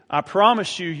I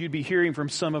promised you'd be hearing from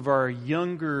some of our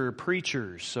younger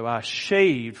preachers, so I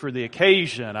shaved for the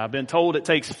occasion. I've been told it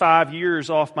takes 5 years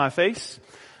off my face.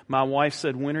 My wife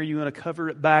said, when are you going to cover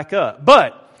it back up?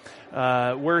 But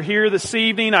we're here this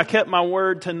evening. I kept my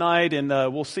word tonight, and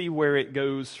we'll see where it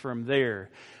goes from there.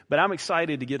 But I'm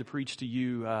excited to get to preach to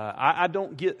you. I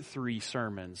don't get 3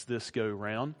 sermons this go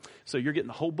round, so you're getting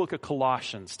the whole book of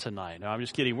Colossians tonight. No, I'm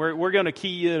just kidding. We're going to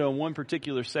key in on one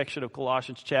particular section of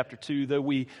Colossians chapter 2, though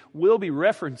we will be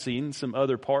referencing some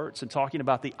other parts and talking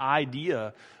about the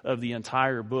idea of the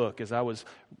entire book. As I was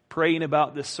praying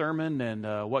about this sermon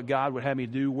and what God would have me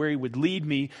do, where He would lead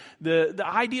me, the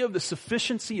idea of the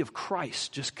sufficiency of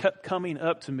Christ just kept coming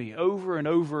up to me over and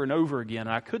over and over again. And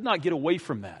I could not get away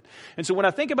from that. And so when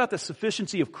I think about the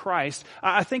sufficiency of Christ,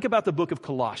 I think about the book of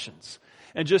Colossians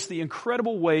and just the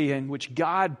incredible way in which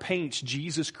God paints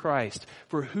Jesus Christ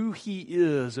for who He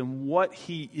is and what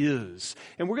He is.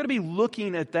 And we're going to be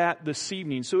looking at that this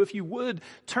evening. So if you would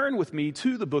turn with me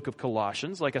to the book of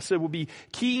Colossians. Like I said, we'll be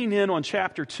keying in on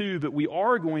chapter 2, but we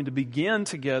are going to begin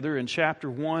together in chapter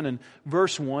 1 and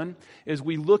verse 1 as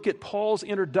we look at Paul's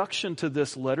introduction to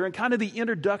this letter and kind of the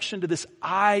introduction to this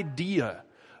idea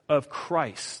of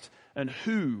Christ and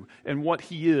who and what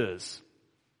He is.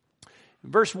 In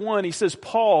verse 1, he says,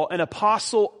 Paul, an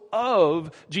apostle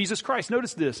of Jesus Christ.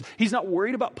 Notice this. He's not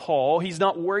worried about Paul. He's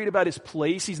not worried about his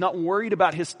place. He's not worried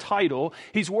about his title.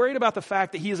 He's worried about the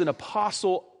fact that he is an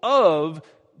apostle of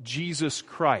Jesus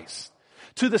Christ.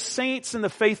 To the saints and the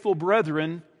faithful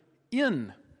brethren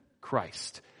in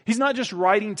Christ. He's not just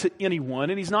writing to anyone,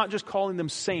 and he's not just calling them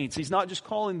saints. He's not just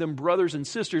calling them brothers and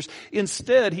sisters.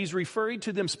 Instead, he's referring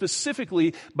to them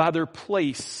specifically by their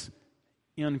place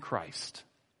in Christ.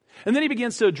 And then he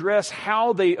begins to address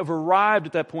how they have arrived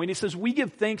at that point. He says, we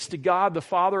give thanks to God, the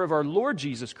Father of our Lord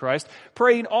Jesus Christ,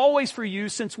 praying always for you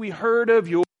since we heard of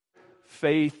your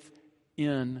faith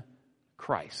in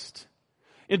Christ.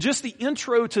 In just the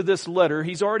intro to this letter,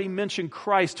 he's already mentioned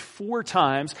Christ 4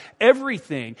 times.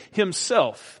 Everything,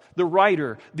 himself, the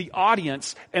writer, the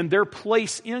audience, and their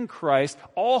place in Christ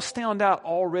all stand out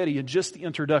already in just the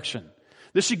introduction.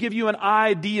 This should give you an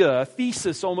idea, a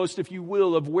thesis almost, if you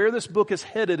will, of where this book is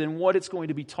headed and what it's going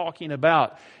to be talking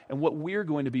about and what we're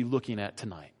going to be looking at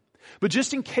tonight. But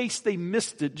just in case they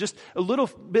missed it, just a little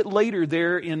bit later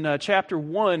there in chapter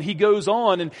 1, he goes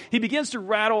on and he begins to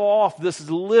rattle off this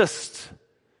list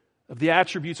of the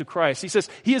attributes of Christ. He says,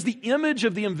 He is the image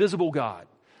of the invisible God,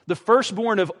 the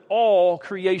firstborn of all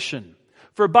creation.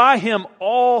 For by Him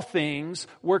all things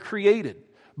were created,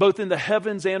 both in the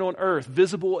heavens and on earth,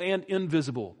 visible and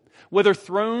invisible. Whether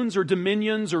thrones or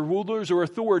dominions or rulers or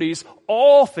authorities,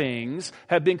 all things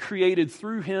have been created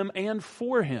through Him and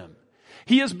for Him.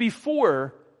 He is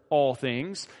before all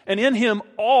things, and in Him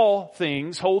all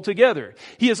things hold together.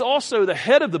 He is also the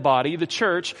head of the body, the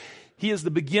church. He is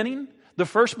the beginning, the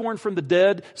firstborn from the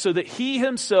dead, so that He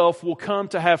Himself will come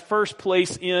to have first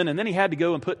place in, and then he had to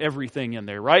go and put everything in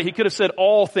there, right? He could have said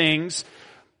all things,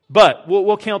 but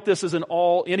we'll count this as an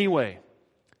all anyway.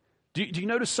 Do you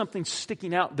notice something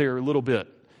sticking out there a little bit?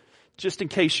 Just in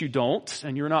case you don't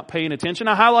and you're not paying attention,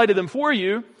 I highlighted them for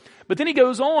you. But then he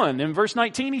goes on. In verse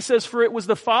 19 he says, For it was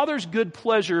the Father's good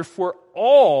pleasure for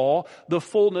all the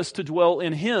fullness to dwell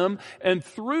in Him, and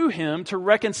through Him to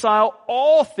reconcile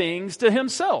all things to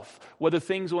Himself, whether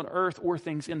things on earth or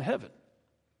things in heaven.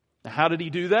 Now how did He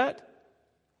do that?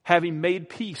 Having made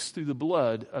peace through the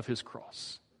blood of His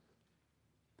cross.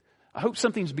 I hope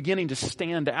something's beginning to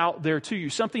stand out there to you.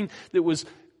 Something that was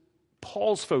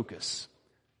Paul's focus.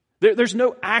 There's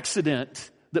no accident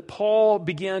that Paul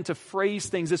began to phrase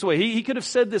things this way. He could have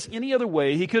said this any other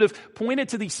way. He could have pointed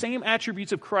to the same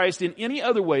attributes of Christ in any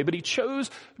other way, but he chose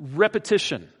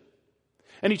repetition.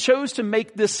 And he chose to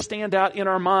make this stand out in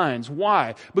our minds.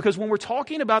 Why? Because when we're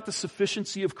talking about the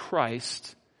sufficiency of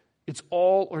Christ, it's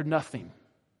all or nothing.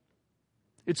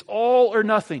 It's all or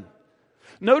nothing.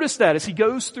 Notice that as he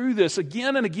goes through this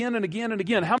again and again and again and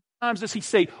again. How many times does he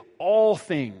say all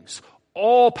things,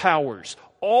 all powers,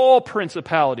 all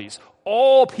principalities,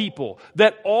 all people,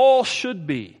 that all should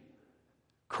be?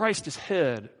 Christ is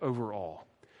head over all.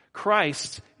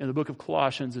 Christ, in the book of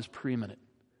Colossians, is preeminent.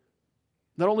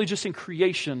 Not only just in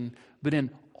creation, but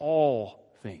in all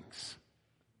things.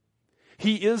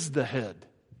 He is the head.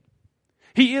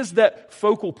 He is that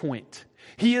focal point.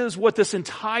 He is what this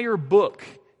entire book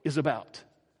is about,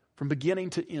 from beginning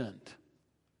to end.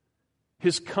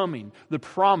 His coming, the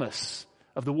promise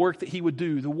of the work that He would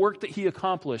do, the work that He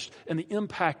accomplished, and the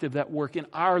impact of that work in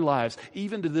our lives,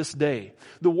 even to this day.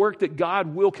 The work that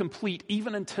God will complete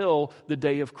even until the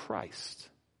day of Christ.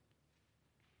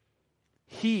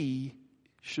 He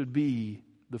should be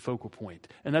the focal point.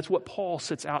 And that's what Paul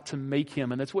sets out to make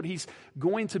him, and that's what he's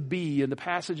going to be in the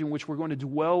passage in which we're going to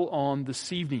dwell on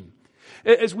this evening.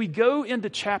 As we go into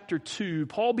chapter 2,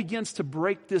 Paul begins to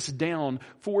break this down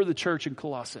for the church in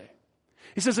Colossae.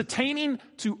 He says, attaining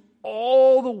to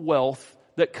all the wealth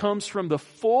that comes from the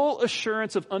full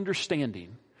assurance of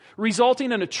understanding,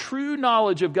 resulting in a true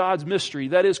knowledge of God's mystery,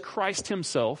 that is Christ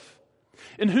himself,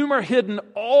 in whom are hidden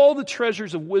all the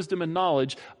treasures of wisdom and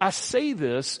knowledge. I say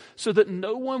this so that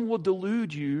no one will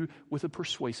delude you with a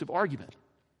persuasive argument.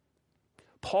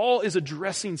 Paul is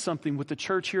addressing something with the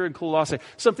church here in Colossae,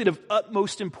 something of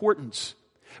utmost importance,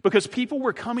 because people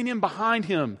were coming in behind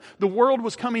him. The world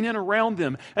was coming in around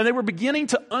them, and they were beginning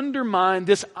to undermine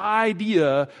this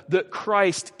idea that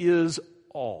Christ is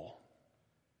all.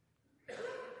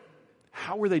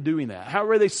 How were they doing that? How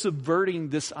were they subverting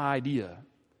this idea?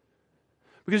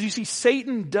 Because you see,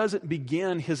 Satan doesn't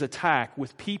begin his attack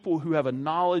with people who have a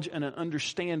knowledge and an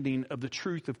understanding of the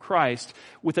truth of Christ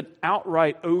with an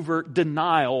outright overt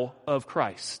denial of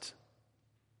Christ.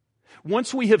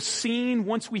 Once we have seen,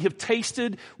 once we have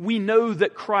tasted, we know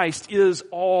that Christ is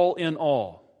all in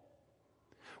all.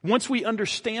 Once we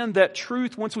understand that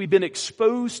truth, once we've been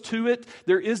exposed to it,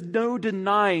 there is no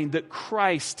denying that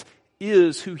Christ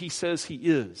is who he says he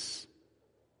is.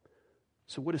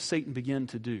 So what does Satan begin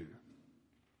to do?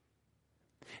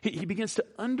 He begins to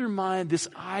undermine this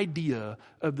idea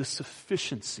of the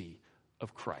sufficiency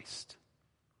of Christ.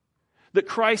 That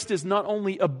Christ is not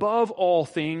only above all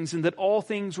things and that all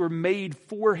things were made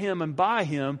for him and by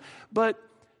him, but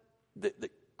that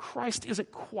Christ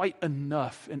isn't quite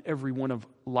enough in every one of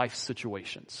life's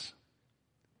situations.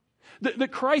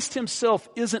 That Christ himself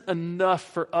isn't enough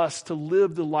for us to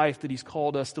live the life that he's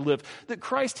called us to live. That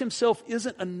Christ himself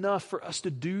isn't enough for us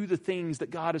to do the things that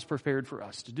God has prepared for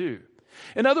us to do.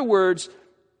 In other words,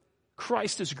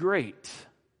 Christ is great,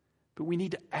 but we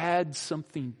need to add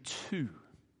something to.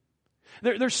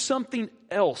 There's something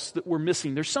else that we're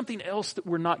missing. There's something else that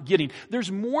we're not getting.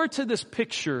 There's more to this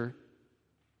picture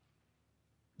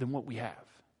than what we have.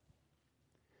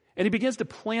 And he begins to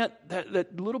plant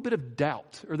that little bit of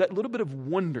doubt or that little bit of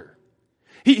wonder.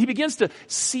 He begins to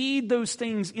seed those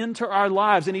things into our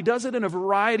lives, and he does it in a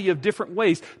variety of different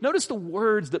ways. Notice the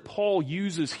words that Paul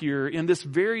uses here in this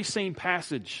very same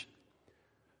passage.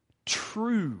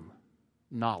 True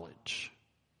knowledge,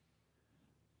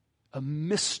 a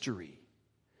mystery,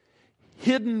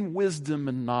 hidden wisdom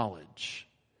and knowledge,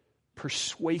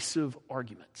 persuasive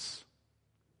arguments.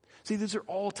 See, these are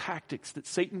all tactics that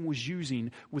Satan was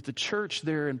using with the church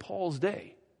there in Paul's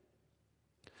day.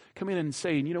 Coming in and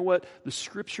saying, you know what? The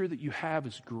scripture that you have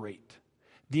is great.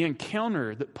 The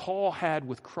encounter that Paul had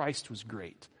with Christ was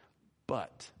great.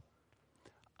 But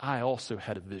I also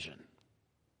had a vision.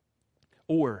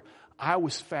 Or I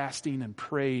was fasting and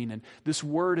praying and this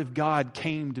word of God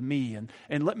came to me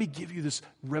and let me give you this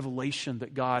revelation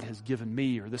that God has given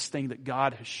me or this thing that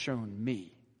God has shown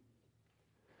me.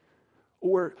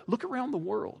 Or look around the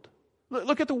world.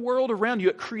 Look at the world around you,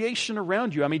 at creation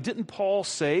around you. I mean, didn't Paul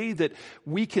say that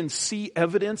we can see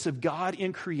evidence of God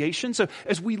in creation? So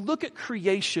as we look at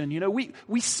creation, you know,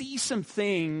 we see some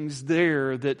things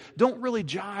there that don't really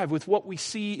jive with what we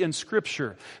see in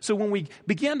Scripture. So when we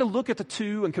begin to look at the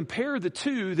two and compare the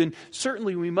two, then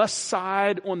certainly we must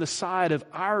side on the side of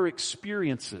our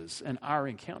experiences and our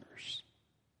encounters.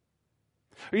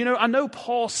 You know, I know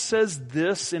Paul says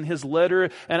this in his letter,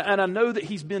 and I know that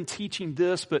he's been teaching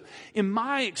this, but in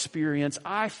my experience,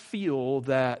 I feel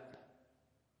that,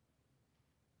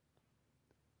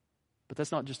 but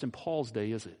that's not just in Paul's day,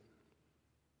 is it?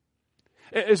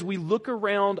 As we look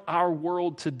around our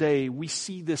world today, we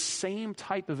see this same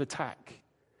type of attack.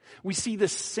 We see the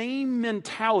same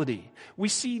mentality. We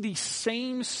see the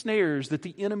same snares that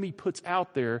the enemy puts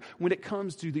out there when it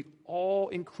comes to the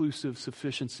all-inclusive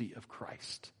sufficiency of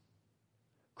Christ.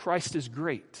 Christ is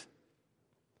great,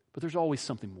 but there's always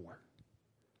something more.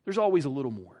 There's always a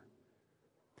little more.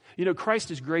 You know,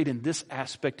 Christ is great in this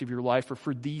aspect of your life or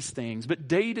for these things, but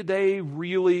day to day,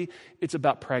 really, it's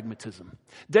about pragmatism.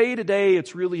 Day to day,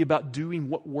 it's really about doing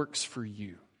what works for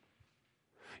you.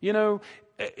 You know,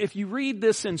 if you read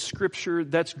this in Scripture,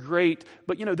 that's great,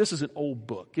 but you know, this is an old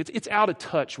book. It's out of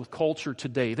touch with culture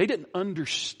today. They didn't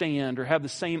understand or have the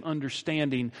same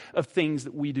understanding of things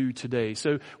that we do today.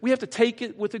 So we have to take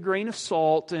it with a grain of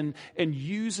salt and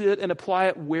use it and apply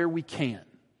it where we can.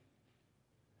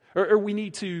 Or we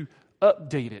need to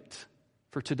update it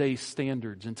for today's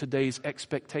standards and today's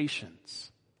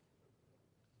expectations.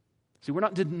 See, we're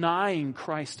not denying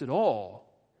Christ at all.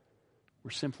 We're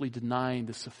simply denying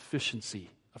the sufficiency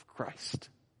of Christ.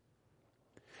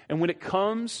 And when it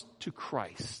comes to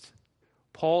Christ,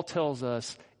 Paul tells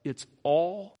us it's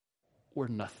all or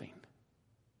nothing.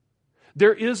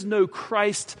 There is no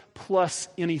Christ plus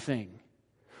anything.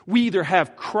 We either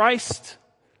have Christ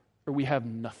or we have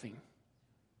nothing.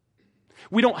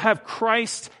 We don't have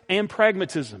Christ and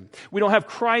pragmatism. We don't have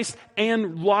Christ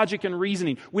and logic and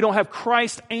reasoning. We don't have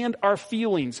Christ and our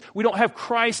feelings. We don't have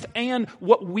Christ and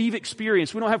what we've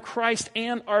experienced. We don't have Christ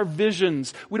and our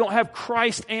visions. We don't have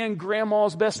Christ and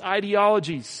grandma's best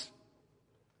ideologies.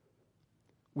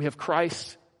 We have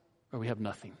Christ or we have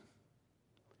nothing.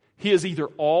 He is either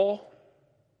all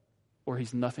or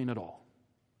he's nothing at all.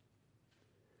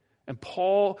 And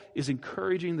Paul is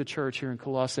encouraging the church here in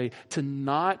Colossae to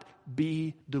not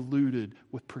be deluded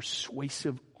with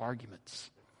persuasive arguments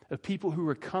of people who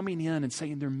are coming in and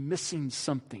saying they're missing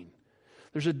something.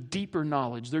 There's a deeper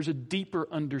knowledge. There's a deeper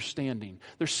understanding.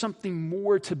 There's something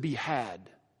more to be had.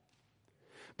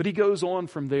 But he goes on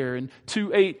from there in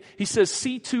 2:8. He says,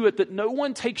 see to it that no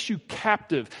one takes you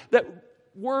captive. That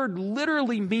word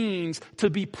literally means to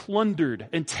be plundered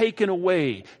and taken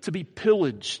away, to be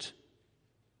pillaged.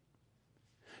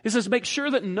 He says, make sure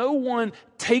that no one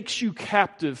takes you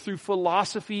captive through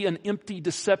philosophy and empty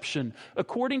deception,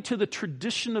 according to the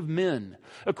tradition of men,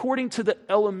 according to the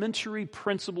elementary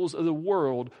principles of the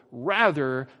world,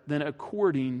 rather than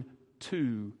according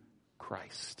to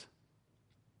Christ.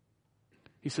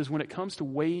 He says, when it comes to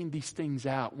weighing these things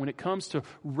out, when it comes to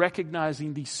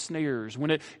recognizing these snares, when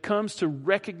it comes to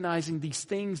recognizing these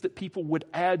things that people would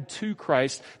add to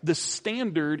Christ, the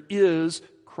standard is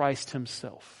Christ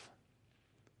himself.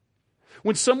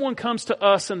 When someone comes to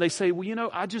us and they say,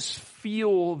 well, I just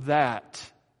feel that.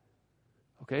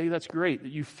 Okay, that's great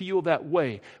that you feel that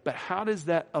way. But how does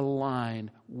that align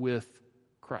with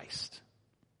Christ?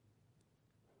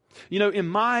 In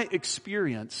my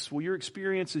experience, your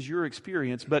experience is your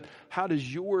experience, but how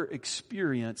does your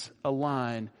experience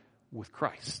align with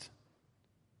Christ?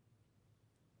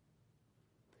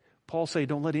 Paul say,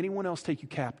 don't let anyone else take you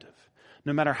captive.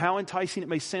 No matter how enticing it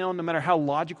may sound, no matter how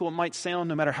logical it might sound,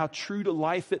 no matter how true to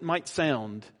life it might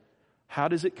sound, how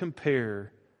does it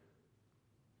compare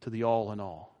to the all in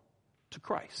all, to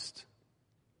Christ?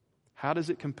 How does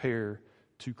it compare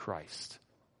to Christ?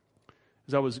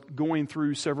 As I was going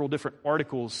through several different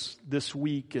articles this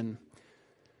week and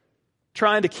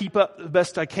trying to keep up the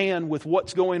best I can with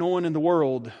what's going on in the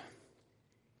world,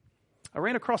 I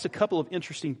ran across a couple of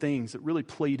interesting things that really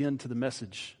played into the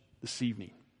message this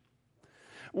evening.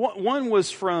 One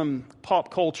was from pop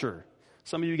culture.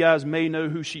 Some of you guys may know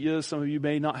who she is. Some of you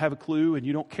may not have a clue, and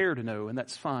you don't care to know, and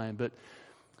that's fine. But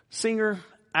singer,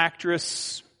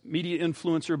 actress, media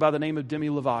influencer by the name of Demi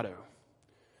Lovato.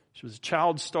 She was a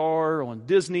child star on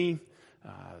Disney.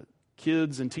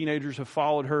 Kids and teenagers have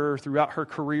followed her throughout her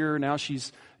career. Now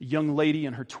she's a young lady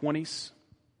in her 20s.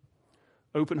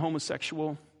 Open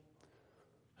homosexual.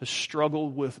 Has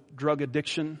struggled with drug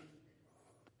addiction.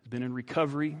 Has been in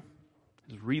recovery.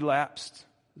 Has relapsed,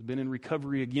 has been in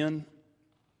recovery again.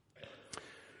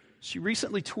 She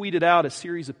recently tweeted out a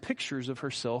series of pictures of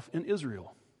herself in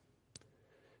Israel.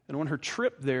 And on her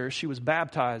trip there, she was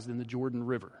baptized in the Jordan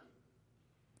River.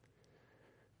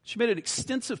 She made an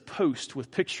extensive post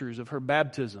with pictures of her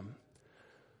baptism,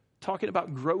 talking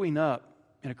about growing up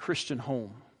in a Christian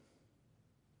home.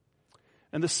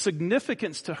 And the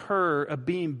significance to her of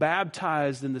being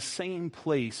baptized in the same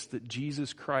place that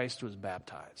Jesus Christ was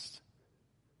baptized.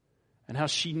 And how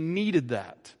she needed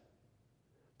that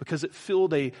because it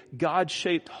filled a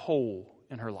God-shaped hole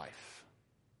in her life.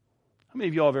 How many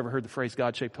of y'all have ever heard the phrase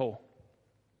God-shaped hole?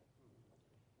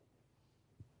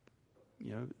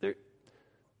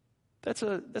 That's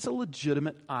a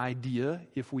legitimate idea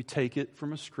if we take it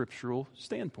from a scriptural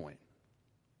standpoint.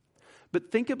 But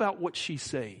think about what she's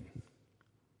saying.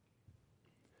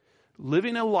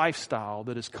 Living a lifestyle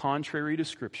that is contrary to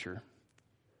Scripture,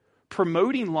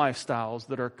 promoting lifestyles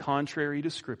that are contrary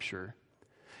to Scripture,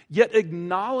 yet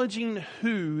acknowledging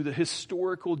who the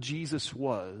historical Jesus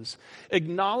was,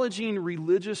 acknowledging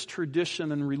religious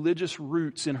tradition and religious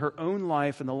roots in her own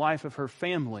life and the life of her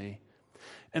family,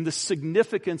 and the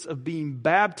significance of being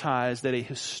baptized at a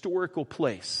historical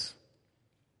place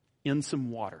in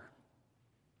some water.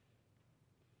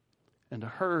 And to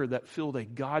her, that filled a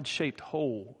God-shaped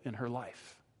hole in her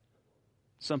life,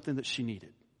 something that she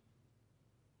needed.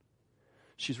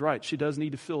 She's right. She does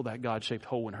need to fill that God-shaped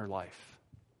hole in her life.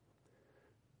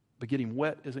 But getting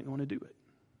wet isn't going to do it.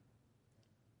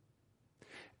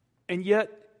 And yet,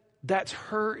 that's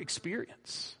her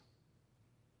experience.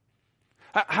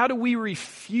 How do we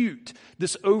refute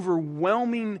this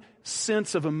overwhelming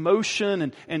sense of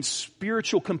emotion and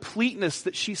spiritual completeness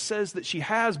that she says that she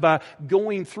has by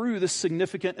going through this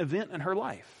significant event in her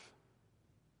life?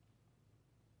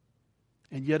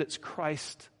 And yet it's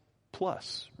Christ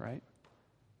plus, right?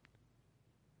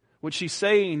 What she's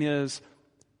saying is,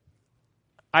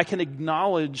 I can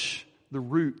acknowledge the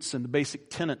roots and the basic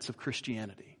tenets of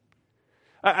Christianity.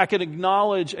 I can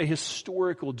acknowledge a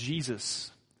historical Jesus.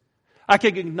 I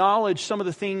can acknowledge some of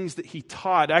the things that he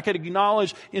taught. I can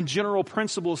acknowledge in general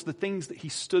principles the things that he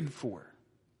stood for.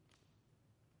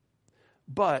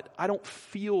 But I don't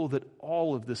feel that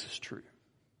all of this is true.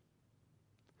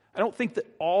 I don't think that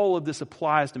all of this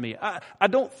applies to me. I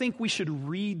don't think we should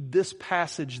read this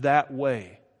passage that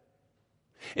way.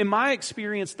 In my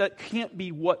experience, that can't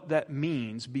be what that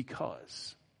means,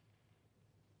 because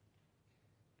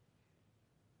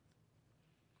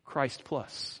Christ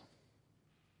plus.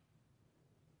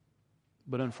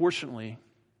 But unfortunately,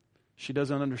 she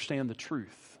doesn't understand the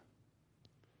truth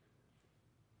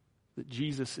that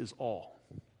Jesus is all.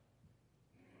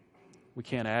 We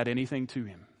can't add anything to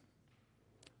him.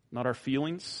 Not our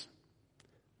feelings,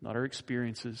 not our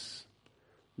experiences,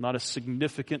 not a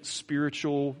significant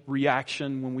spiritual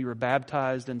reaction when we were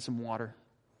baptized in some water.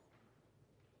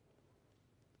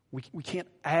 We can't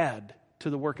add to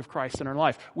the work of Christ in our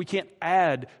life. We can't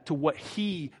add to what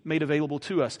he made available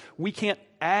to us. We can't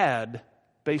add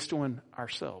based on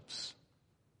ourselves.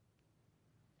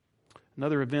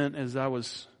 Another event, as I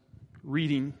was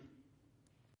reading,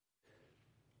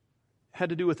 had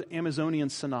to do with the Amazonian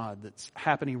Synod that's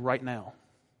happening right now.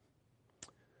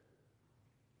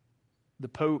 The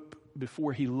Pope,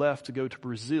 before he left to go to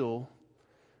Brazil,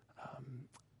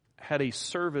 had a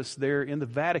service there in the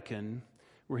Vatican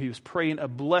where he was praying a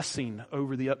blessing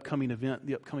over the upcoming event,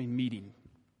 the upcoming meeting.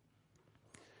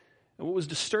 And what was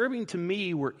disturbing to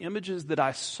me were images that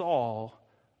I saw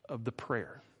of the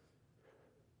prayer.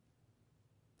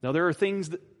 Now, there are things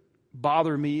that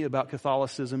bother me about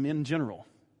Catholicism in general.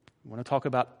 I want to talk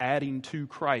about adding to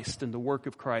Christ and the work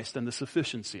of Christ and the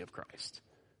sufficiency of Christ.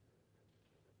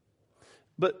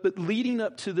 But leading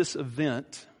up to this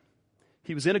event,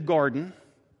 he was in a garden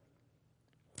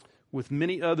with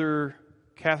many other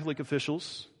Catholic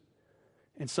officials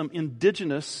and some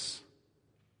indigenous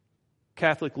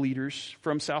Catholic leaders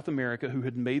from South America who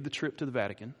had made the trip to the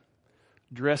Vatican,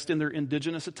 dressed in their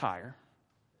indigenous attire,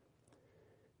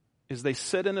 as they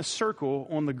sat in a circle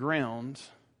on the ground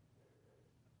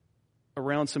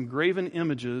around some graven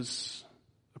images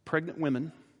of pregnant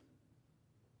women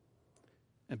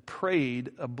and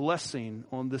prayed a blessing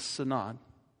on this synod,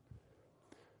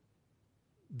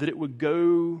 that it would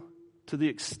go to the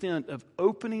extent of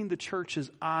opening the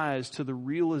church's eyes to the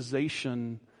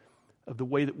realization of the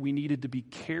way that we needed to be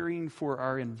caring for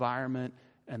our environment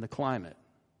and the climate.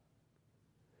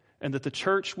 And that the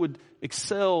church would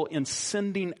excel in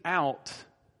sending out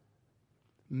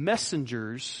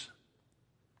messengers,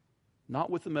 not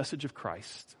with the message of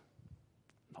Christ,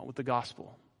 not with the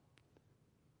gospel,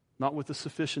 not with the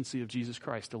sufficiency of Jesus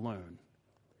Christ alone,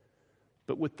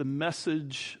 but with the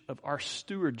message of our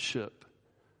stewardship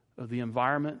of the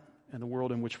environment and the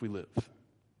world in which we live.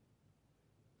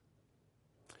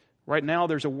 Right now,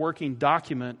 there's a working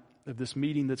document of this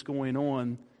meeting that's going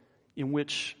on in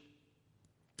which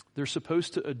they're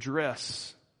supposed to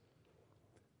address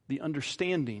the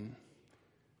understanding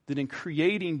that in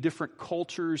creating different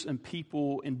cultures and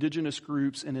people, indigenous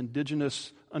groups and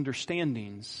indigenous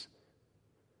understandings,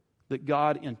 that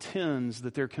God intends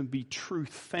that there can be truth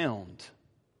found,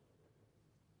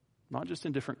 not just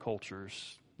in different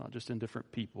cultures, not just in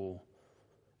different people,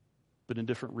 but in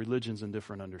different religions and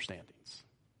different understandings.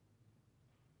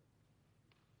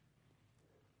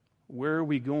 Where are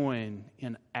we going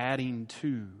in adding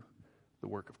to the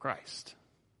work of Christ?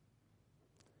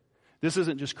 This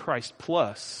isn't just Christ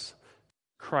plus,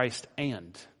 Christ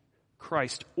and,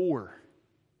 Christ or.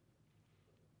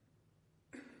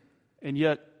 And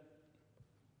yet,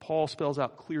 Paul spells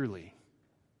out clearly,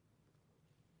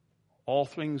 all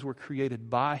things were created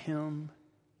by him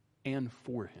and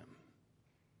for him.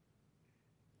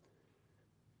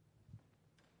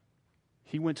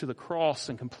 He went to the cross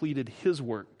and completed his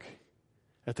work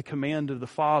at the command of the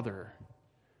Father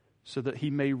so that he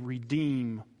may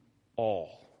redeem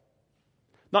all.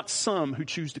 Not some who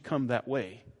choose to come that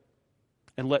way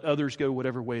and let others go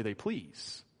whatever way they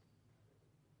please.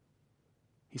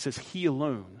 He says he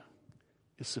alone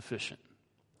is sufficient.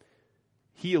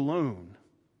 He alone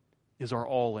is our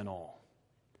all in all.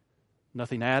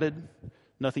 Nothing added,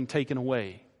 nothing taken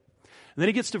away. And then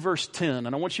he gets to verse 10,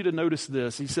 and I want you to notice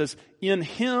this. He says, in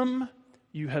him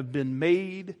you have been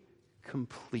made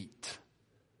complete.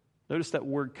 Notice that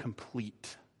word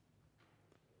complete.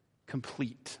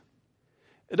 Complete.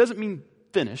 It doesn't mean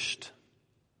finished.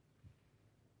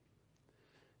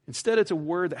 Instead, it's a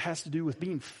word that has to do with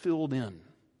being filled in.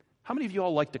 How many of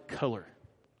y'all like to color?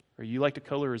 Or you like to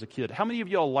color as a kid? How many of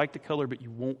y'all like to color but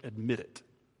you won't admit it?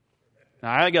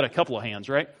 Now, I got a couple of hands,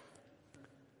 right?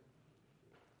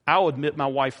 I'll admit my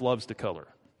wife loves to color.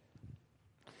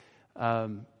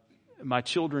 My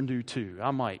children do too.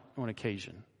 I might on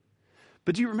occasion.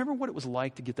 But do you remember what it was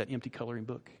like to get that empty coloring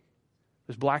book?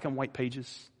 Those black and white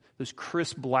pages, those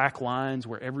crisp black lines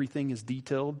where everything is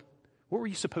detailed. What were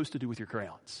you supposed to do with your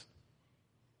crayons?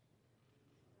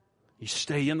 You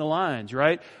stay in the lines,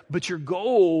 right? But your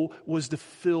goal was to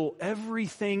fill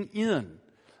everything in.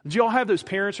 Did you all have those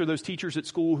parents or those teachers at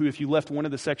school who, if you left one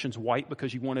of the sections white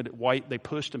because you wanted it white, they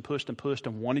pushed and pushed and pushed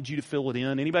and wanted you to fill it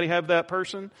in? Anybody have that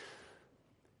person?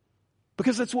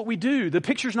 Because that's what we do. The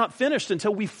picture's not finished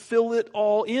until we fill it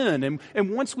all in. And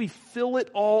once we fill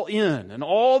it all in and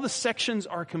all the sections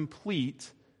are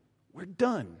complete, we're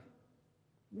done.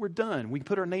 We're done. We can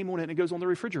put our name on it and it goes on the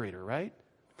refrigerator, right?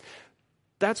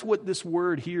 That's what this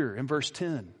word here in verse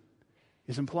 10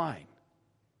 is implying.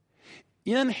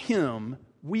 In Him,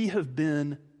 we have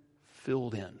been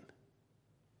filled in.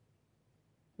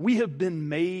 We have been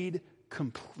made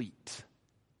complete.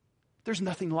 There's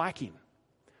nothing lacking.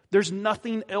 There's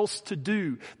nothing else to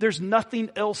do. There's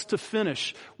nothing else to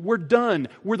finish. We're done.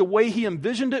 We're the way He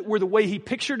envisioned it. We're the way He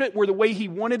pictured it. We're the way He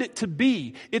wanted it to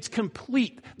be. It's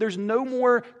complete. There's no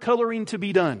more coloring to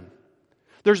be done.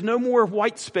 There's no more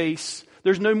white space.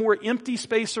 There's no more empty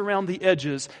space around the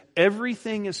edges.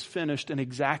 Everything is finished in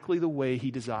exactly the way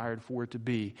He desired for it to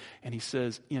be. And He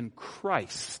says, in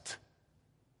Christ,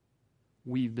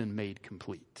 we've been made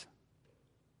complete.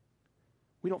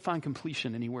 We don't find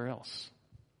completion anywhere else.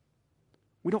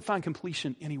 We don't find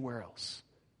completion anywhere else.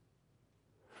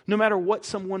 No matter what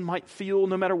someone might feel,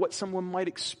 no matter what someone might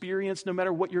experience, no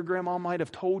matter what your grandma might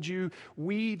have told you,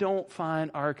 we don't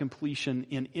find our completion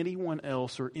in anyone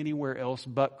else or anywhere else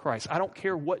but Christ. I don't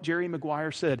care what Jerry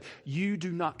Maguire said. You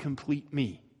do not complete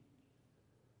me.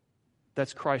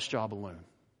 That's Christ's job alone.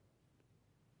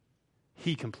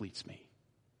 He completes me.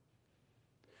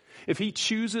 If He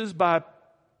chooses by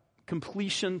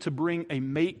completion to bring a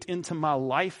mate into my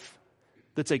life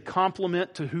that's a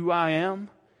complement to who I am,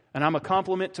 and I'm a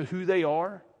complement to who they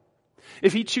are.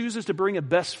 If He chooses to bring a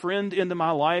best friend into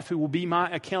my life who will be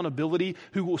my accountability,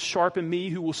 who will sharpen me,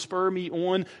 who will spur me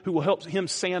on, who will help Him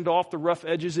sand off the rough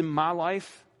edges in my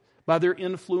life by their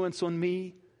influence on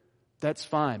me, that's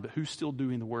fine. But who's still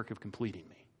doing the work of completing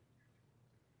me?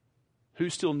 Who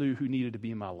still knew who needed to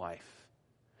be in my life?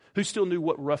 Who still knew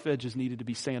what rough edges needed to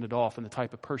be sanded off and the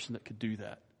type of person that could do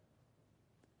that?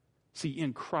 See,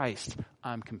 in Christ,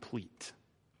 I'm complete.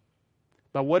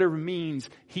 By whatever means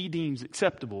He deems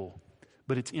acceptable,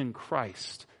 but it's in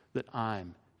Christ that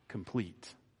I'm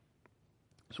complete.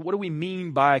 So what do we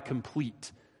mean by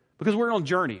complete? Because we're on a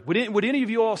journey. Would any of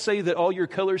you all say that all your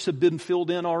colors have been filled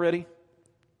in already?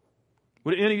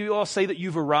 Would any of you all say that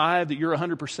you've arrived, that you're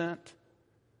 100%?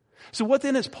 So what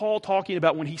then is Paul talking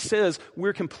about when he says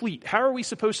we're complete? How are we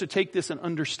supposed to take this and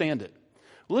understand it?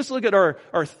 Well, let's look at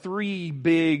our three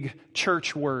big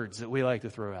church words that we like to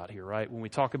throw out here, right? When we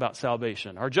talk about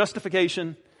salvation. Our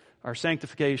justification, our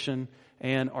sanctification,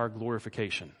 and our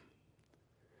glorification.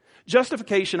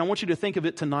 Justification, I want you to think of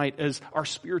it tonight as our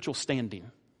spiritual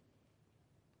standing.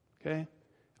 Okay?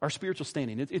 Our spiritual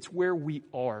standing. It's where we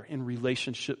are in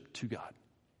relationship to God.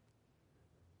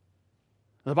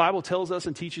 The Bible tells us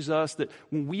and teaches us that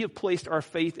when we have placed our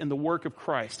faith in the work of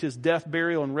Christ, His death,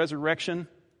 burial, and resurrection,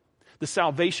 the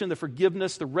salvation, the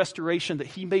forgiveness, the restoration that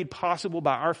He made possible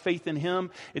by our faith in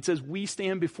Him, it says we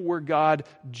stand before God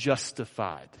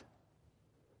justified.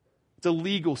 It's a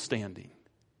legal standing.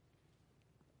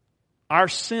 Our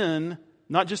sin,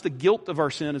 not just the guilt of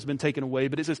our sin has been taken away,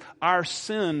 but it says our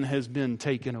sin has been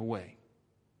taken away.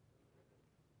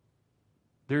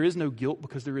 There is no guilt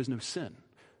because there is no sin.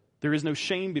 There is no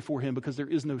shame before Him because there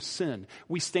is no sin.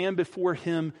 We stand before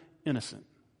Him innocent.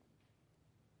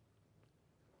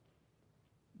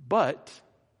 But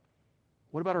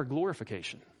what about our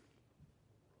glorification?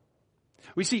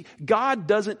 We see God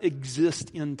doesn't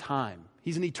exist in time.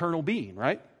 He's an eternal being,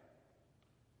 right?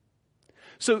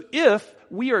 So if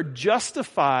we are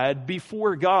justified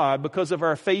before God because of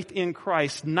our faith in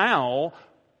Christ now,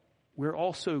 we're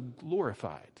also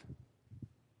glorified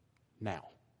now.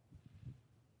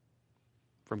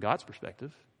 From God's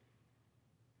perspective,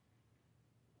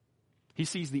 He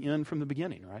sees the end from the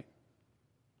beginning, right?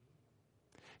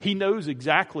 He knows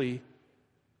exactly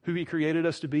who He created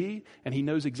us to be, and He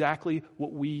knows exactly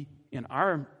what we, in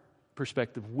our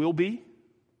perspective, will be.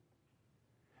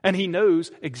 And He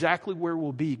knows exactly where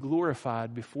we'll be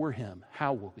glorified before Him,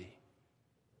 how we'll be.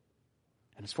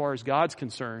 And as far as God's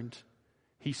concerned,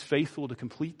 He's faithful to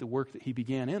complete the work that He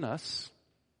began in us,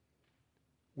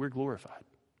 we're glorified.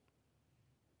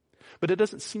 But it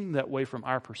doesn't seem that way from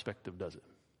our perspective, does it?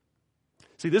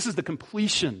 See, this is the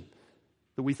completion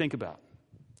that we think about.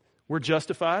 We're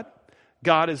justified.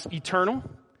 God is eternal.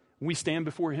 We stand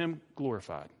before Him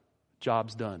glorified.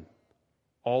 Job's done.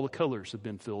 All the colors have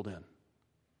been filled in.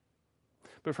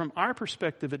 But from our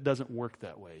perspective, it doesn't work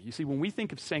that way. You see, when we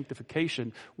think of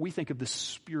sanctification, we think of this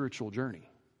spiritual journey.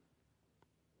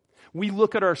 We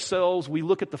look at ourselves, we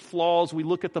look at the flaws, we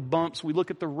look at the bumps, we look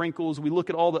at the wrinkles, we look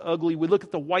at all the ugly, we look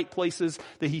at the white places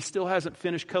that He still hasn't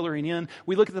finished coloring in.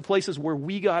 We look at the places where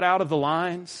we got out of the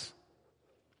lines,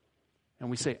 and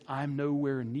we say, I'm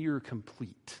nowhere near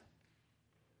complete.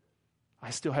 I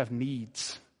still have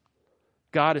needs.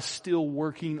 God is still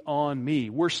working on me.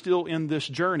 We're still in this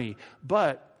journey.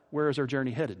 But where is our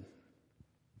journey headed?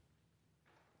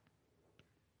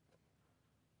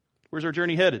 Where's our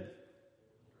journey headed?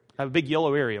 I have a big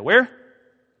yellow area. Where?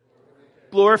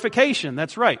 Glorification.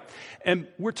 That's right. And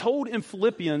we're told in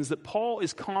Philippians that Paul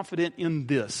is confident in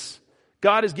this.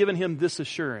 God has given him this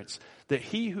assurance that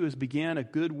He who has began a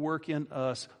good work in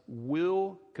us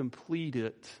will complete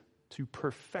it to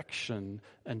perfection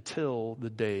until the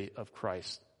day of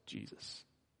Christ Jesus.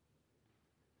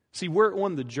 See, we're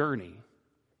on the journey,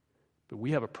 but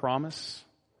we have a promise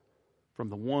from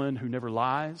the one who never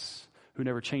lies, who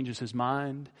never changes His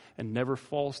mind, and never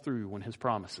falls through when His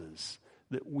promises,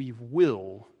 that we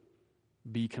will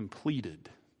be completed.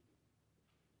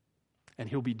 And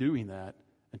He'll be doing that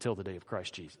until the day of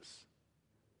Christ Jesus.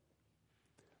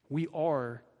 We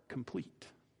are complete.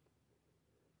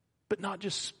 But not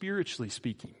just spiritually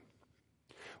speaking.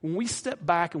 When we step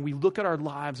back and we look at our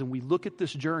lives and we look at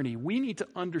this journey, we need to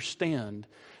understand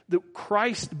that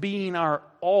Christ being our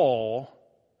all,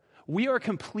 we are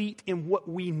complete in what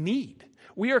we need.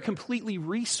 We are completely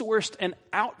resourced and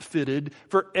outfitted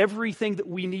for everything that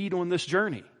we need on this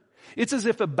journey. It's as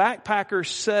if a backpacker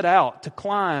set out to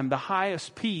climb the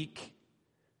highest peak,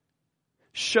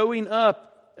 showing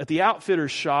up at the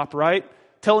outfitter's shop, right?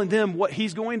 Telling them what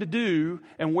he's going to do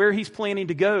and where he's planning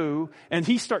to go, and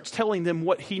he starts telling them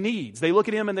what he needs. They look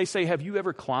at him and they say, have you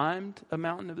ever climbed a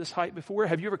mountain of this height before?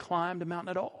 Have you ever climbed a mountain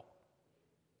at all?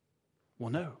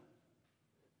 Well, no.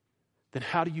 Then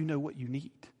how do you know what you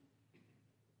need?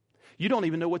 You don't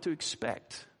even know what to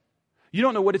expect. You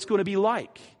don't know what it's going to be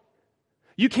like.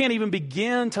 You can't even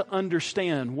begin to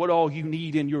understand what all you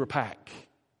need in your pack.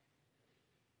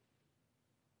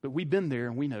 But we've been there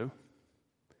and we know.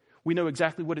 We know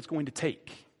exactly what it's going to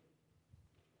take.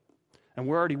 And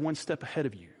we're already one step ahead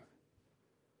of you.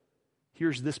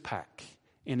 Here's this pack,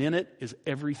 and in it is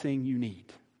everything you need.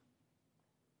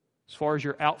 As far as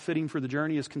your outfitting for the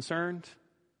journey is concerned,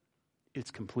 it's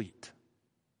complete.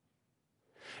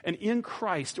 And in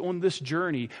Christ, on this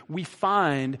journey, we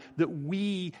find that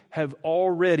we have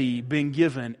already been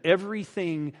given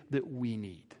everything that we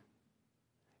need.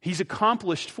 He's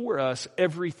accomplished for us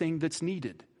everything that's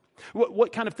needed.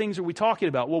 What kind of things are we talking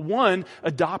about? Well, one,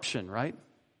 adoption, right?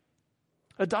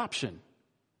 Adoption.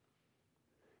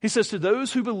 He says, to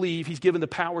those who believe, He's given the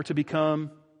power to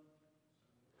become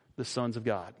the sons of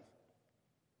God.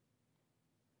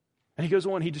 And he goes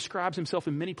on, he describes himself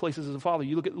in many places as a father.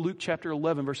 You look at Luke chapter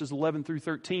 11, verses 11 through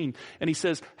 13, and he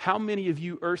says, how many of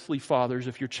you earthly fathers,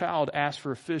 if your child asked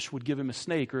for a fish, would give him a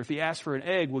snake? Or if he asked for an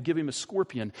egg, will give him a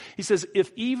scorpion? He says,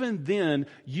 if even then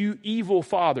you evil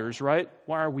fathers, right?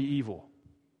 Why are we evil?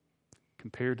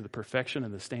 Compared to the perfection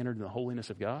and the standard and the holiness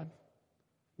of God?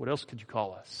 What else could you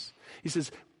call us? He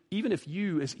says, even if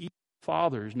you as evil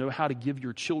fathers know how to give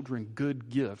your children good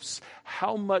gifts,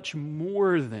 how much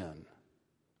more then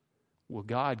will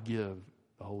God give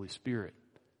the Holy Spirit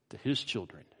to His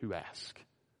children who ask?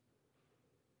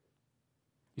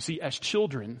 You see, as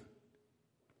children,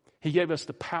 He gave us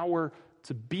the power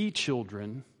to be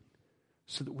children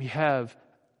so that we have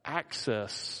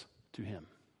access to Him.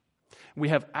 We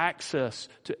have access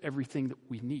to everything that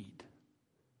we need.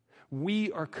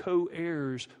 We are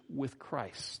co-heirs with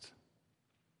Christ.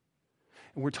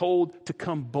 And we're told to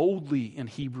come boldly in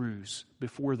Hebrews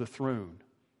before the throne,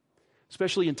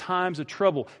 especially in times of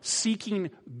trouble, seeking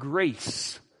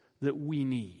grace that we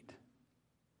need.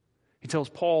 He tells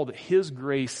Paul that his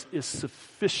grace is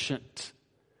sufficient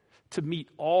to meet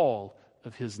all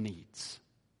of his needs.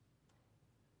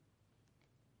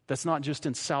 That's not just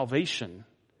in salvation,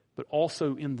 but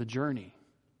also in the journey.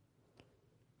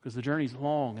 Because the journey's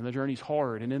long and the journey's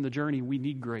hard, and in the journey we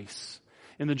need grace.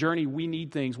 In the journey, we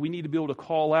need things. We need to be able to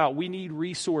call out. We need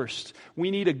resourced.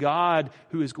 We need a God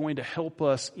who is going to help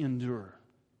us endure.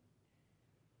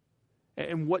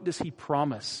 And what does he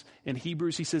promise? In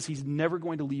Hebrews, he says he's never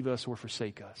going to leave us or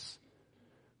forsake us.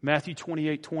 Matthew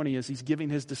 28:20, as he's giving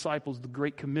his disciples the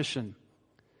Great Commission,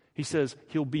 he says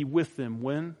he'll be with them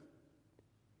when?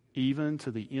 Even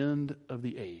to the end of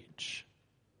the age.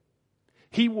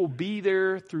 He will be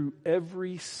there through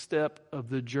every step of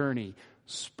the journey,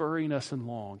 spurring us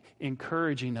along,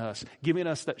 encouraging us, giving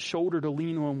us that shoulder to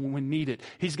lean on when we need it.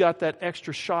 He's got that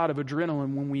extra shot of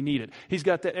adrenaline when we need it. He's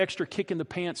got that extra kick in the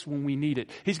pants when we need it.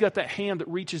 He's got that hand that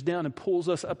reaches down and pulls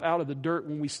us up out of the dirt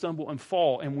when we stumble and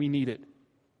fall and we need it.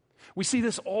 We see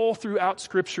this all throughout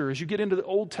Scripture. As you get into the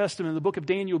Old Testament, in the book of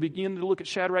Daniel, begin to look at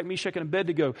Shadrach, Meshach, and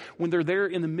Abednego. When they're there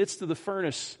in the midst of the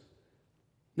furnace,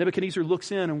 Nebuchadnezzar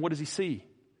looks in, and what does he see?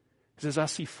 He says, I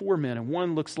see 4 men, and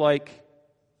one looks like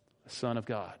the Son of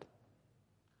God.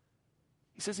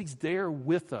 He says he's there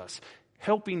with us,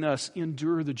 helping us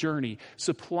endure the journey,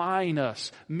 supplying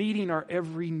us, meeting our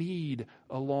every need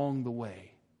along the way.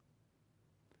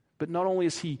 But not only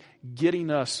is he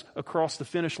getting us across the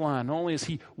finish line, not only is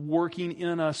he working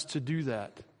in us to do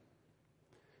that,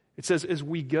 it says as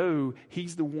we go,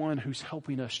 he's the one who's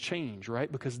helping us change,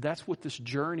 right? Because that's what this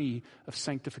journey of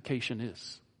sanctification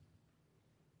is.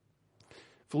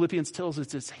 Philippians tells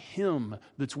us it's him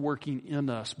that's working in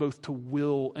us, both to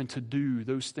will and to do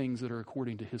those things that are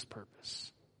according to his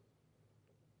purpose.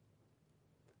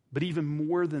 But even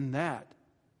more than that,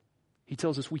 he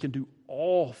tells us we can do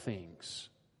all things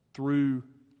through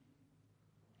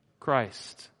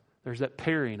Christ. There's that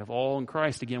pairing of all in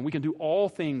Christ again. We can do all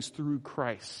things through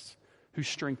Christ who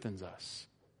strengthens us.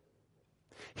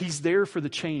 He's there for the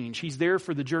change. He's there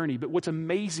for the journey. But what's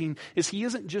amazing is he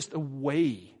isn't just a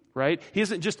way, right? He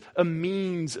isn't just a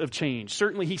means of change.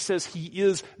 Certainly he says he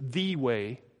is the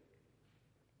way.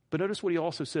 But notice what he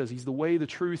also says. He's the way, the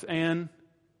truth, and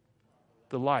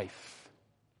the life.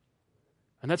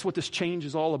 And that's what this change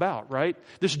is all about, right?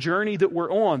 This journey that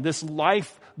we're on, this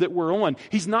life that we're on.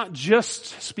 He's not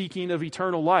just speaking of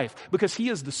eternal life, because he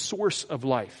is the source of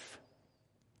life.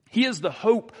 He is the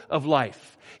hope of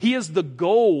life. He is the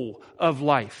goal of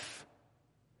life.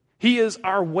 He is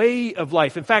our way of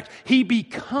life. In fact, he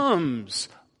becomes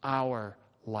our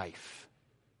life.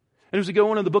 And as we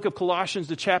go on in the book of Colossians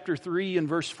to chapter 3 and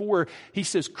verse 4, he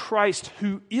says, Christ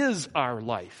who is our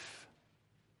life.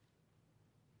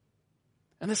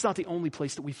 And that's not the only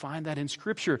place that we find that in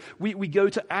Scripture. We go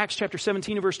to Acts chapter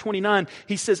 17 and verse 29.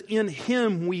 He says, in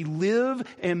him we live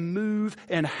and move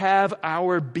and have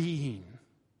our being.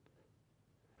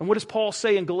 And what does Paul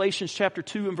say in Galatians chapter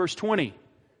 2 and verse 20?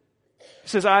 He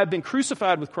says, I have been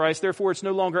crucified with Christ, therefore it's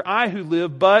no longer I who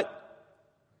live, but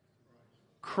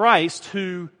Christ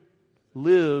who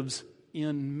lives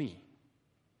in me.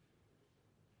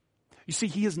 You see,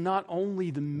 he is not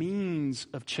only the means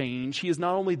of change, he is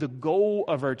not only the goal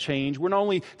of our change. We're not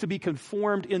only to be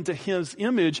conformed into his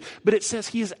image, but it says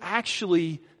he is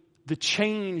actually the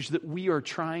change that we are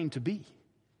trying to be.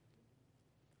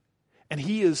 And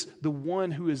he is the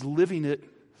one who is living it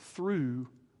through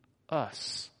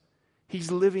us.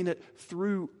 He's living it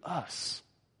through us.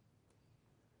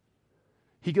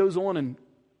 He goes on in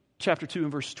chapter 2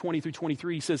 and verse 20 through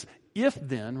 23. He says, if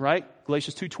then, right,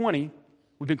 Galatians 2:20,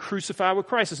 we've been crucified with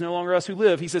Christ. It's no longer us who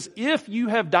live. He says, if you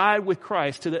have died with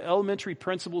Christ to the elementary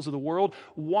principles of the world,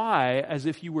 why, as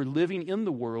if you were living in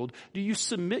the world, do you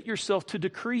submit yourself to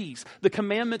decrees, the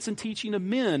commandments and teaching of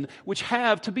men, which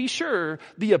have, to be sure,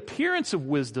 the appearance of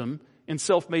wisdom in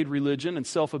self-made religion and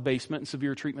self-abasement and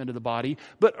severe treatment of the body,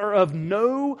 but are of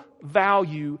no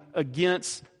value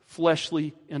against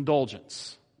fleshly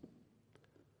indulgence?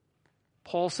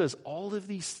 Paul says all of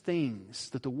these things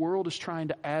that the world is trying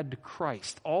to add to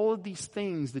Christ, all of these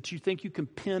things that you think you can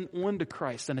pin onto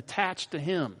Christ and attach to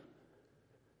him,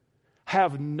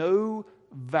 have no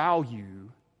value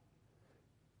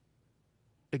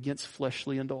against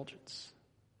fleshly indulgence.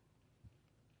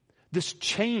 This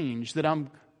change that I'm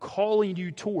calling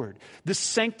you toward, this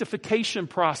sanctification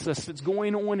process that's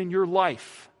going on in your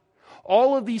life,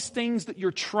 all of these things that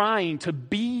you're trying to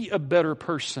be a better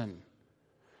person,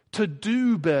 to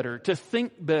do better, to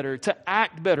think better, to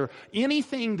act better,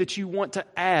 anything that you want to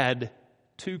add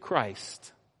to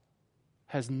Christ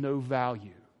has no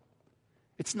value.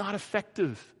 It's not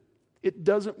effective. It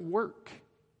doesn't work.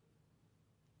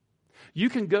 You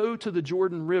can go to the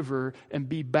Jordan River and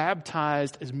be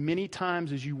baptized as many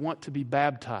times as you want to be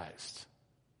baptized.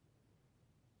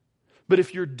 But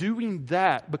if you're doing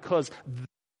that because that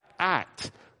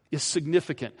act is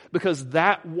significant, because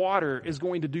that water is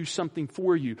going to do something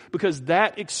for you, because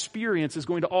that experience is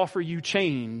going to offer you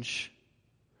change,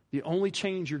 the only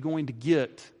change you're going to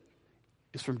get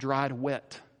is from dry to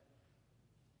wet.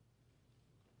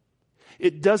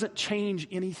 it doesn't change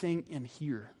anything in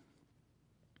here.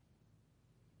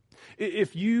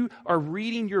 If you are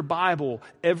reading your Bible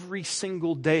every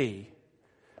single day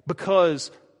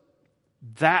because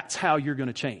that's how you're going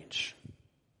to change,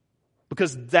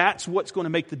 because that's what's going to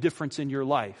make the difference in your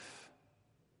life,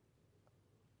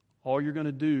 all you're going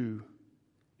to do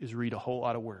is read a whole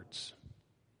lot of words.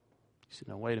 You say,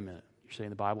 no, wait a minute. You're saying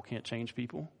the Bible can't change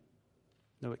people?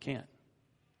 No, it can't.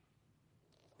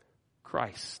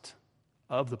 Christ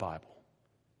of the Bible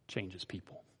changes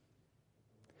people.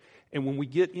 And when we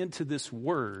get into this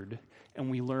word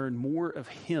and we learn more of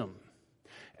Him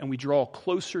and we draw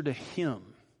closer to Him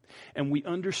and we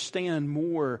understand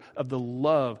more of the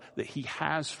love that He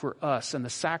has for us and the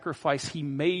sacrifice He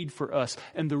made for us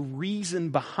and the reason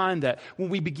behind that, when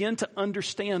we begin to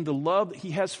understand the love that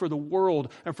He has for the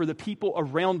world and for the people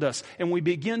around us, and we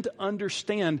begin to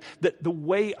understand that the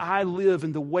way I live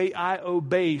and the way I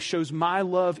obey shows my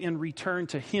love in return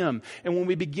to Him, and when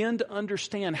we begin to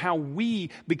understand how we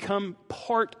become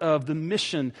part of the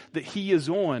mission that He is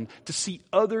on to see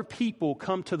other people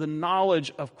come to the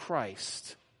knowledge of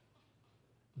Christ,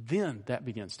 then that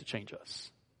begins to change us.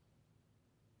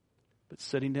 But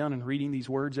sitting down and reading these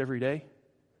words every day,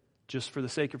 just for the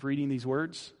sake of reading these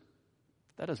words,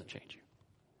 that doesn't change you.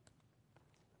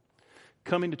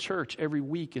 Coming to church every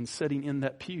week and sitting in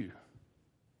that pew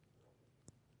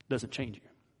doesn't change you.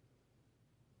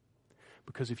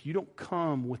 Because if you don't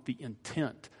come with the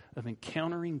intent of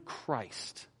encountering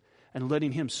Christ and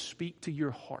letting Him speak to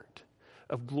your heart,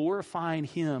 of glorifying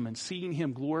Him and seeing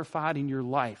Him glorified in your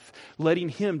life, letting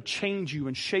Him change you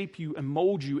and shape you and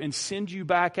mold you and send you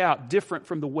back out different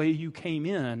from the way you came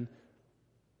in,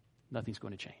 nothing's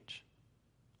going to change.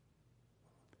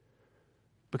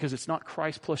 Because it's not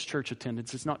Christ plus church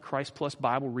attendance, it's not Christ plus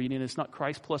Bible reading, it's not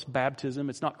Christ plus baptism,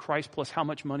 it's not Christ plus how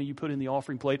much money you put in the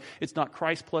offering plate, it's not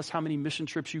Christ plus how many mission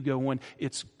trips you go on,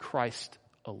 it's Christ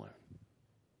alone.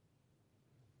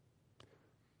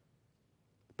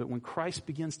 But when Christ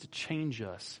begins to change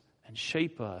us and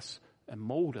shape us and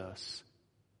mold us,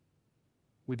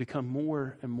 we become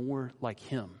more and more like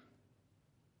Him.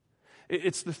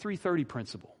 It's the 3:30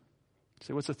 principle.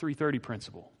 So what's the 3:30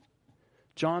 principle?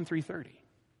 John 3:30.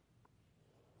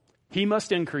 He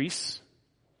must increase,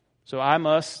 so I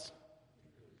must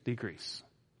decrease.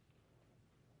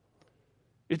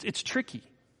 It's tricky.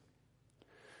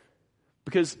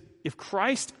 Because if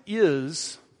Christ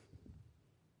is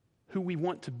who we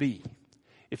want to be,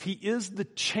 if He is the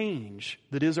change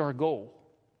that is our goal,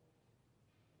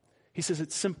 He says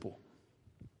it's simple.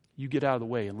 You get out of the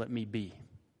way and let me be.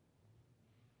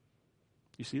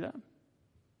 You see that?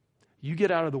 You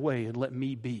get out of the way and let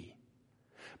me be.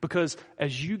 Because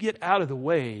as you get out of the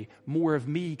way, more of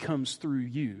me comes through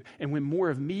you. And when more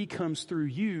of me comes through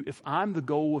you, if I'm the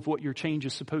goal of what your change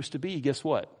is supposed to be, guess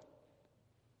what?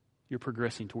 You're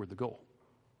progressing toward the goal.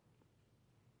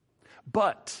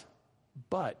 But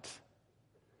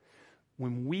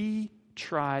when we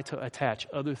try to attach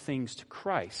other things to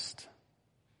Christ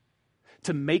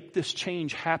to make this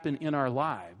change happen in our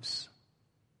lives,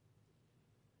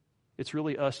 it's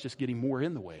really us just getting more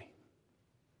in the way.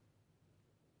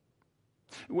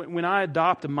 When I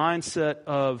adopt a mindset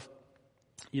of,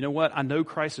 you know what, I know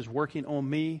Christ is working on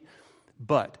me,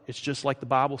 but it's just like the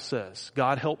Bible says,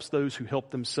 God helps those who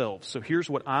help themselves. So here's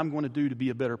what I'm going to do to be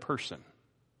a better person.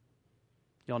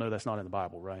 Y'all know that's not in the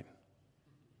Bible, right?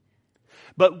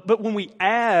 But when we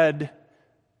add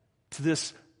to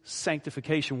this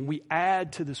sanctification, when we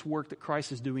add to this work that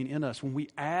Christ is doing in us, when we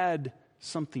add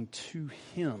something to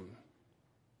Him,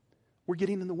 we're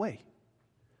getting in the way.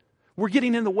 We're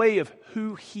getting in the way of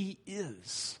who He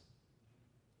is.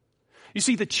 You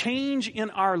see, the change in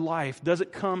our life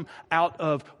doesn't come out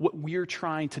of what we're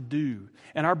trying to do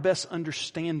and our best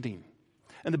understanding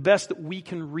and the best that we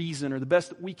can reason or the best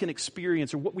that we can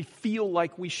experience or what we feel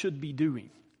like we should be doing.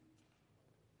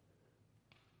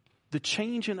 The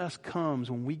change in us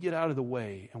comes when we get out of the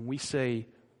way and we say,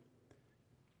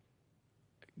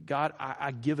 God,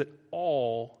 I give it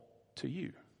all to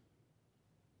you.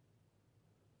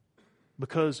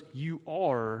 Because you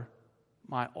are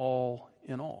my all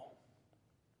in all.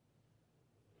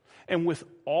 And with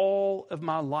all of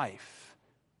my life,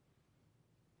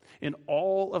 in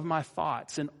all of my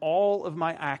thoughts, in all of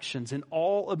my actions, in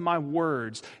all of my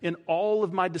words, in all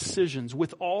of my decisions,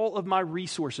 with all of my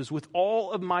resources, with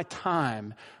all of my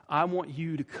time, I want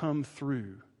you to come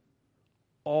through,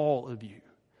 all of you,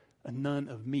 and none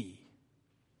of me.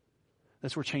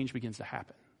 That's where change begins to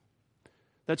happen.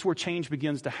 That's where change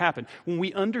begins to happen. When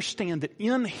we understand that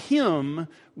in Him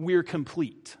we're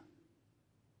complete.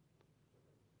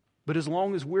 But as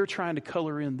long as we're trying to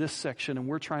color in this section and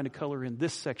we're trying to color in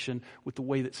this section with the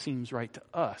way that seems right to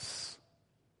us,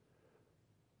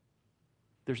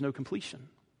 there's no completion.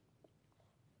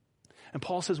 And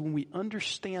Paul says when we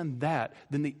understand that,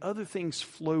 then the other things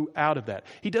flow out of that.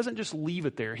 He doesn't just leave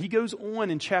it there. He goes on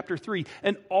in chapter 3,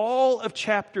 and all of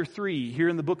chapter 3 here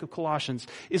in the book of Colossians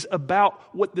is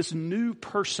about what this new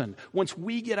person, once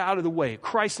we get out of the way,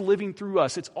 Christ living through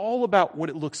us, it's all about what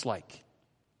it looks like.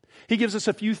 He gives us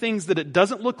a few things that it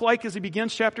doesn't look like as he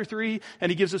begins chapter 3, and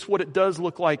he gives us what it does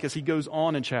look like as he goes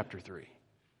on in chapter 3.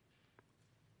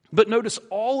 But notice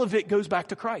all of it goes back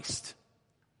to Christ.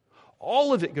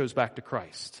 All of it goes back to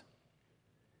Christ.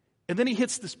 And then he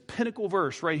hits this pinnacle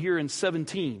verse right here in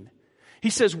 17. He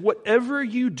says, whatever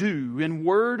you do in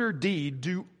word or deed,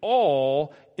 do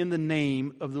all in the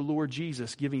name of the Lord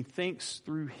Jesus, giving thanks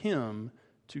through him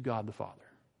to God the Father.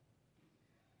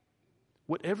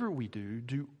 Whatever we do,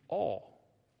 do all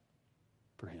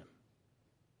for him.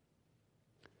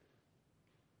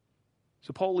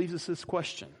 So Paul leaves us this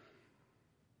question.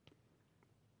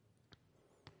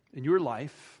 In your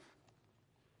life,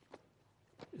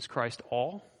 is Christ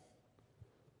all,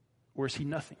 or is he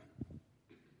nothing?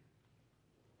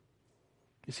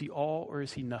 Is he all, or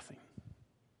is he nothing?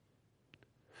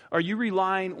 Are you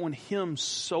relying on him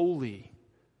solely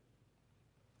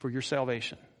for your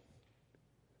salvation?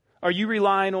 Are you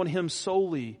relying on him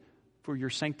solely for your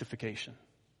sanctification?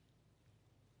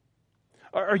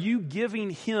 Are you giving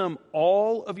him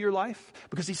all of your life?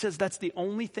 Because he says that's the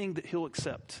only thing that he'll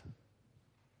accept.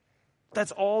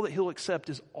 That's all that he'll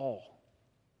accept is all.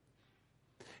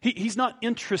 He's not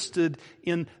interested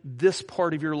in this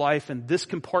part of your life and this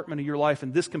compartment of your life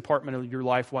and this compartment of your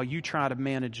life while you try to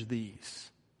manage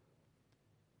these.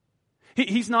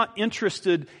 He's not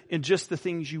interested in just the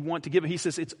things you want to give. He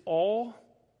says it's all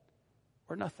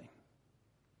or nothing.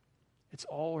 It's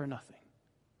all or nothing.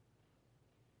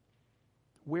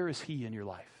 Where is he in your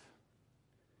life?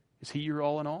 Is he your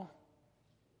all in all?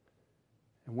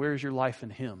 And where is your life in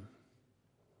him?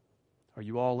 Are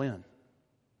you all in?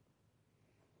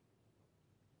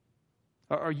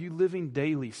 Are you living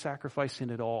daily, sacrificing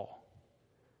it all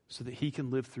so that he can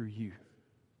live through you?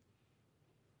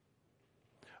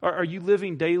 Are you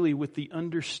living daily with the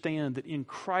understand that in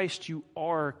Christ you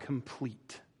are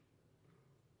complete?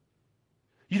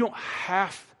 You don't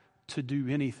have to do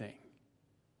anything.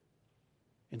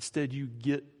 Instead, you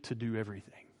get to do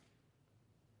everything.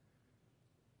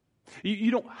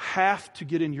 You don't have to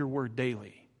get in your word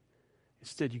daily.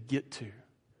 Instead, you get to,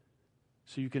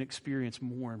 so you can experience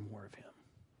more and more of him.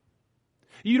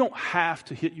 You don't have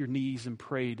to hit your knees and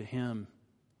pray to him,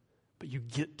 but you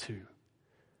get to,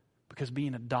 because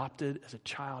being adopted as a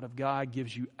child of God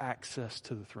gives you access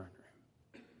to the throne room.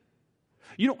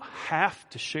 You don't have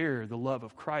to share the love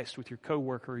of Christ with your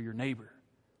coworker or your neighbor.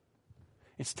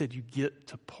 Instead, you get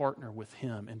to partner with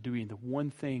him in doing the one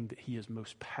thing that he is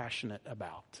most passionate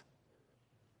about.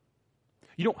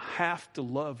 You don't have to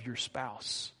love your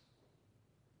spouse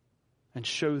and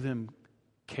show them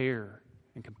care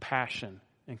and compassion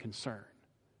and concern.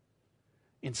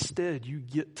 Instead, you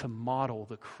get to model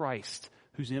the Christ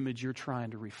whose image you're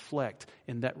trying to reflect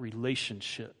in that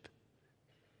relationship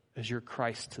as your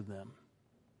Christ to them.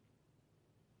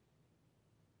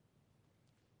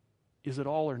 Is it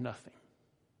all or nothing?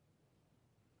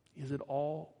 Is it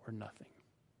all or nothing?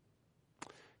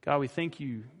 God, we thank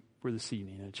you for this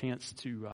evening, a chance to